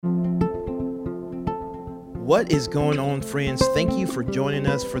What is going on, friends? Thank you for joining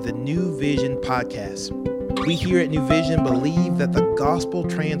us for the New Vision podcast. We here at New Vision believe that the gospel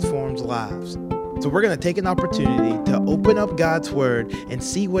transforms lives. So we're going to take an opportunity to open up God's word and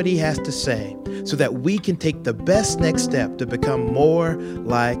see what he has to say so that we can take the best next step to become more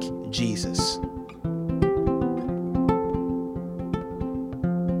like Jesus.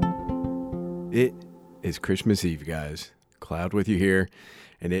 It is Christmas Eve, guys. Cloud with you here,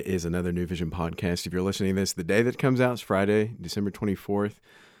 and it is another New Vision podcast. If you're listening to this, the day that comes out is Friday, December 24th.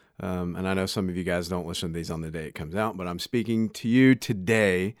 And I know some of you guys don't listen to these on the day it comes out, but I'm speaking to you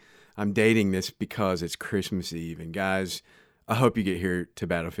today. I'm dating this because it's Christmas Eve. And guys, I hope you get here to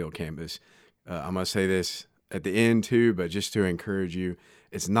Battlefield Campus. I'm going to say this at the end too, but just to encourage you,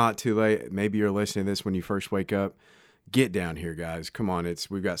 it's not too late. Maybe you're listening to this when you first wake up. Get down here, guys. Come on.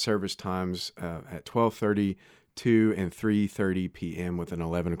 We've got service times at 12:30, 2 and 3:30 p.m. with an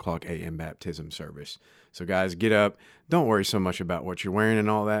 11 o'clock a.m. baptism service. So guys, get up. Don't worry so much about what you're wearing and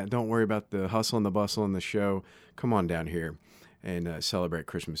all that. Don't worry about the hustle and the bustle and the show. Come on down here and celebrate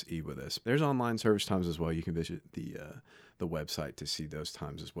Christmas Eve with us. There's online service times as well. You can visit the website to see those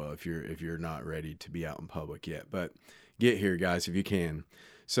times as well if you're not ready to be out in public yet. But get here, guys, if you can.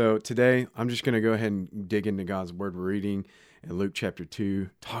 So today, I'm just going to go ahead and dig into God's word. We're reading in Luke chapter 2,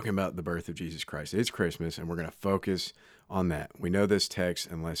 talking about the birth of Jesus Christ. It's Christmas, and we're going to focus on that. We know this text,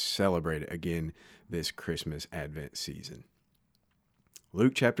 and let's celebrate it again this Christmas Advent season.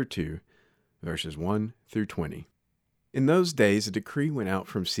 Luke chapter 2, verses 1 through 20. In those days, a decree went out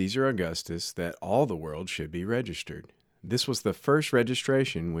from Caesar Augustus that all the world should be registered. This was the first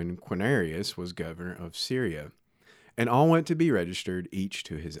registration when Quirinius was governor of Syria. And all went to be registered, each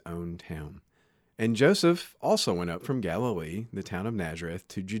to his own town. And Joseph also went up from Galilee, the town of Nazareth,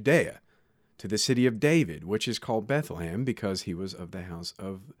 to Judea, to the city of David, which is called Bethlehem, because he was of the house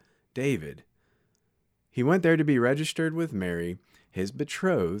of David. He went there to be registered with Mary, his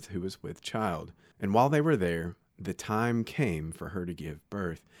betrothed, who was with child. And while they were there, the time came for her to give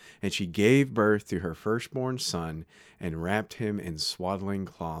birth. And she gave birth to her firstborn son, and wrapped him in swaddling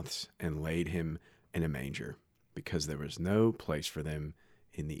cloths, and laid him in a manger, because there was no place for them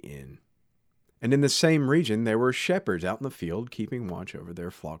in the inn. And in the same region there were shepherds out in the field, keeping watch over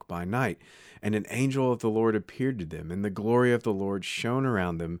their flock by night. And an angel of the Lord appeared to them, and the glory of the Lord shone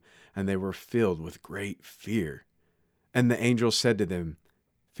around them, and they were filled with great fear. And the angel said to them,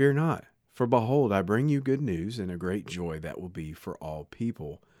 "Fear not, for behold, I bring you good news and a great joy that will be for all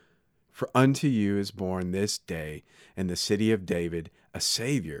people. For unto you is born this day in the city of David a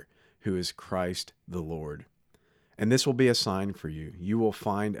Savior, who is Christ the Lord. And this will be a sign for you. You will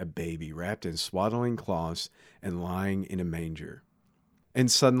find a baby wrapped in swaddling cloths and lying in a manger." And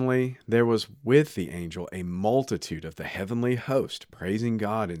suddenly there was with the angel a multitude of the heavenly host, praising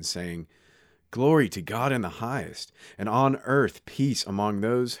God and saying, "Glory to God in the highest, and on earth peace among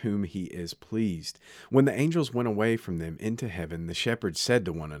those whom he is pleased." When the angels went away from them into heaven, the shepherds said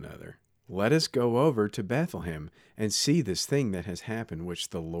to one another, "Let us go over to Bethlehem and see this thing that has happened, which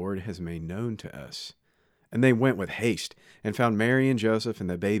the Lord has made known to us." And they went with haste, and found Mary and Joseph and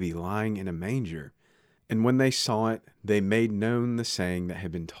the baby lying in a manger. And when they saw it, they made known the saying that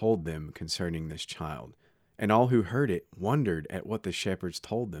had been told them concerning this child. And all who heard it wondered at what the shepherds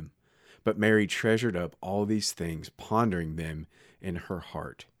told them. But Mary treasured up all these things, pondering them in her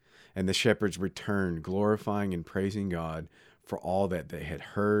heart. And the shepherds returned, glorifying and praising God for all that they had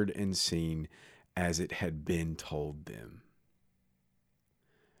heard and seen, as it had been told them.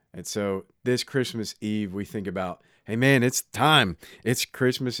 And so this Christmas Eve, we think about, hey man, it's time. It's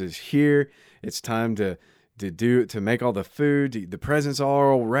Christmas is here. It's time to make all the food. The presents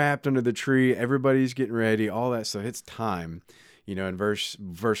are all wrapped under the tree. Everybody's getting ready, all that stuff. It's time. You know, in verse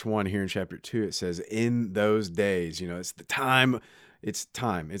 1 here in chapter 2, it says, in those days, it's the time. It's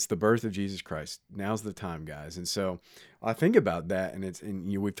time. It's the birth of Jesus Christ. Now's the time, guys. And so I think about that,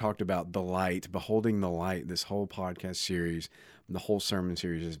 and we've talked about the light, beholding the light. This whole podcast series, the whole sermon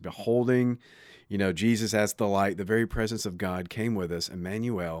series is beholding, Jesus as the light. The very presence of God came with us,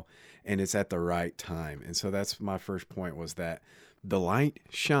 Emmanuel, and it's at the right time. And so that's my first point, was that the light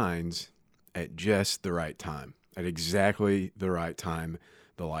shines at just the right time, at exactly the right time.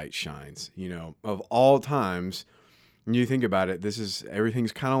 The light shines. Of all times. When you think about it,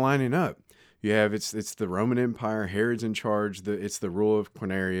 everything's kind of lining up. You have, it's the Roman Empire, Herod's in charge, it's the rule of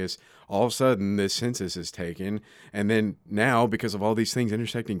Quirinius. All of a sudden, this census is taken. And then now, because of all these things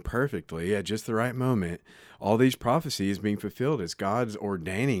intersecting perfectly at just the right moment, all these prophecies being fulfilled as God's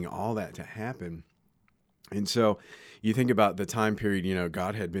ordaining all that to happen. And so you think about the time period,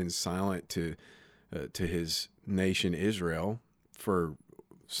 God had been silent to his nation Israel for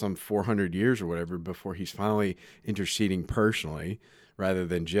some 400 years or whatever before he's finally interceding personally rather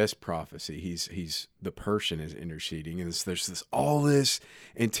than just prophecy. He's the person is interceding, and there's all this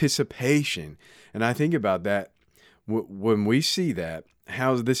anticipation. And I think about that when we see that,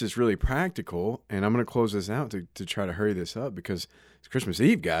 how this is really practical. And I'm going to close this out to try to hurry this up because it's Christmas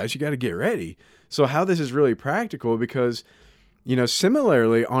Eve, guys. You got to get ready. So how this is really practical, because,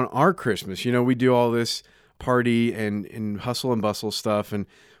 similarly on our Christmas, we do all this party and hustle and bustle stuff, and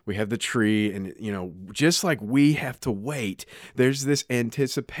we have the tree, and just like we have to wait, there's this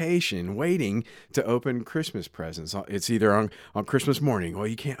anticipation waiting to open Christmas presents. It's either on Christmas morning. Well,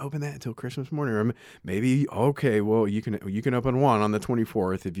 you can't open that until Christmas morning, or maybe okay, well, you can open one on the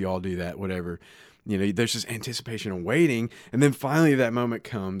 24th if you all do that, whatever. There's this anticipation of waiting, and then finally that moment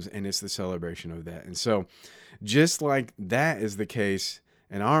comes, and it's the celebration of that. And so just like that is the case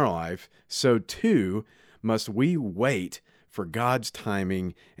in our life, so too must we wait for God's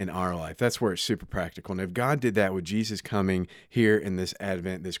timing in our life. That's where it's super practical. And if God did that with Jesus coming here in this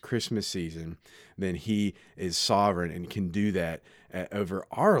Advent, this Christmas season, then he is sovereign and can do that over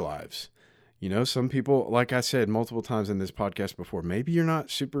our lives. Some people, like I said multiple times in this podcast before, maybe you're not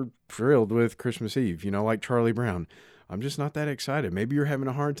super thrilled with Christmas Eve, like Charlie Brown. I'm just not that excited. Maybe you're having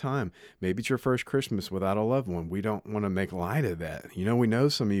a hard time. Maybe it's your first Christmas without a loved one. We don't want to make light of that. We know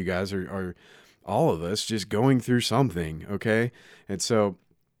some of you guys are all of us just going through something, okay? And so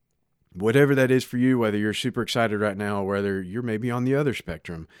whatever that is for you, whether you're super excited right now or whether you're maybe on the other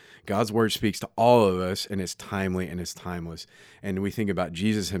spectrum, God's word speaks to all of us, and it's timely and it's timeless. And we think about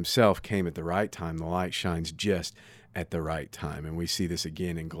Jesus himself came at the right time. The light shines just at the right time. And we see this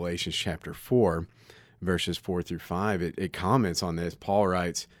again in Galatians chapter 4, verses 4 through 5. It comments on this. Paul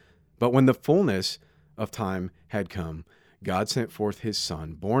writes, "But when the fullness of time had come, God sent forth his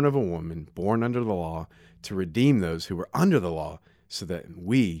Son, born of a woman, born under the law, to redeem those who were under the law, so that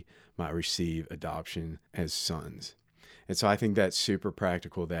we might receive adoption as sons." And so I think that's super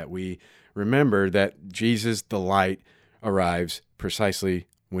practical, that we remember that Jesus, the light, arrives precisely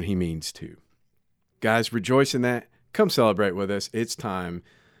when he means to. Guys, rejoice in that. Come celebrate with us. It's time.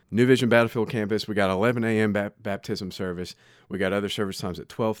 New Vision Battlefield Campus, we got 11 a.m. baptism service. We got other service times at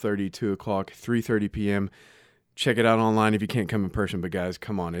 12:30, 2 o'clock, 3:30 p.m., Check it out online if you can't come in person, but guys,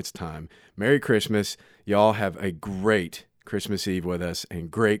 come on, it's time. Merry Christmas. Y'all have a great Christmas Eve with us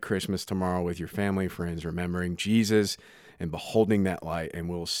and great Christmas tomorrow with your family, friends, remembering Jesus and beholding that light. And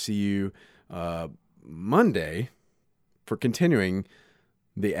we'll see you Monday for continuing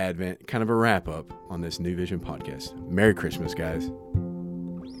the Advent, kind of a wrap up on this New Vision podcast. Merry Christmas, guys.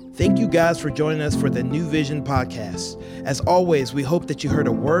 Thank you guys for joining us for the New Vision podcast. As always, we hope that you heard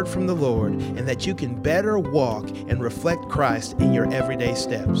a word from the Lord and that you can better walk and reflect Christ in your everyday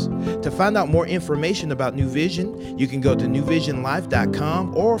steps. To find out more information about New Vision, you can go to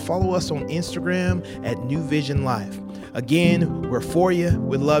newvisionlife.com or follow us on Instagram at New Vision Life. Again, we're for you,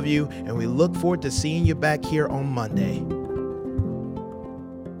 we love you, and we look forward to seeing you back here on Monday.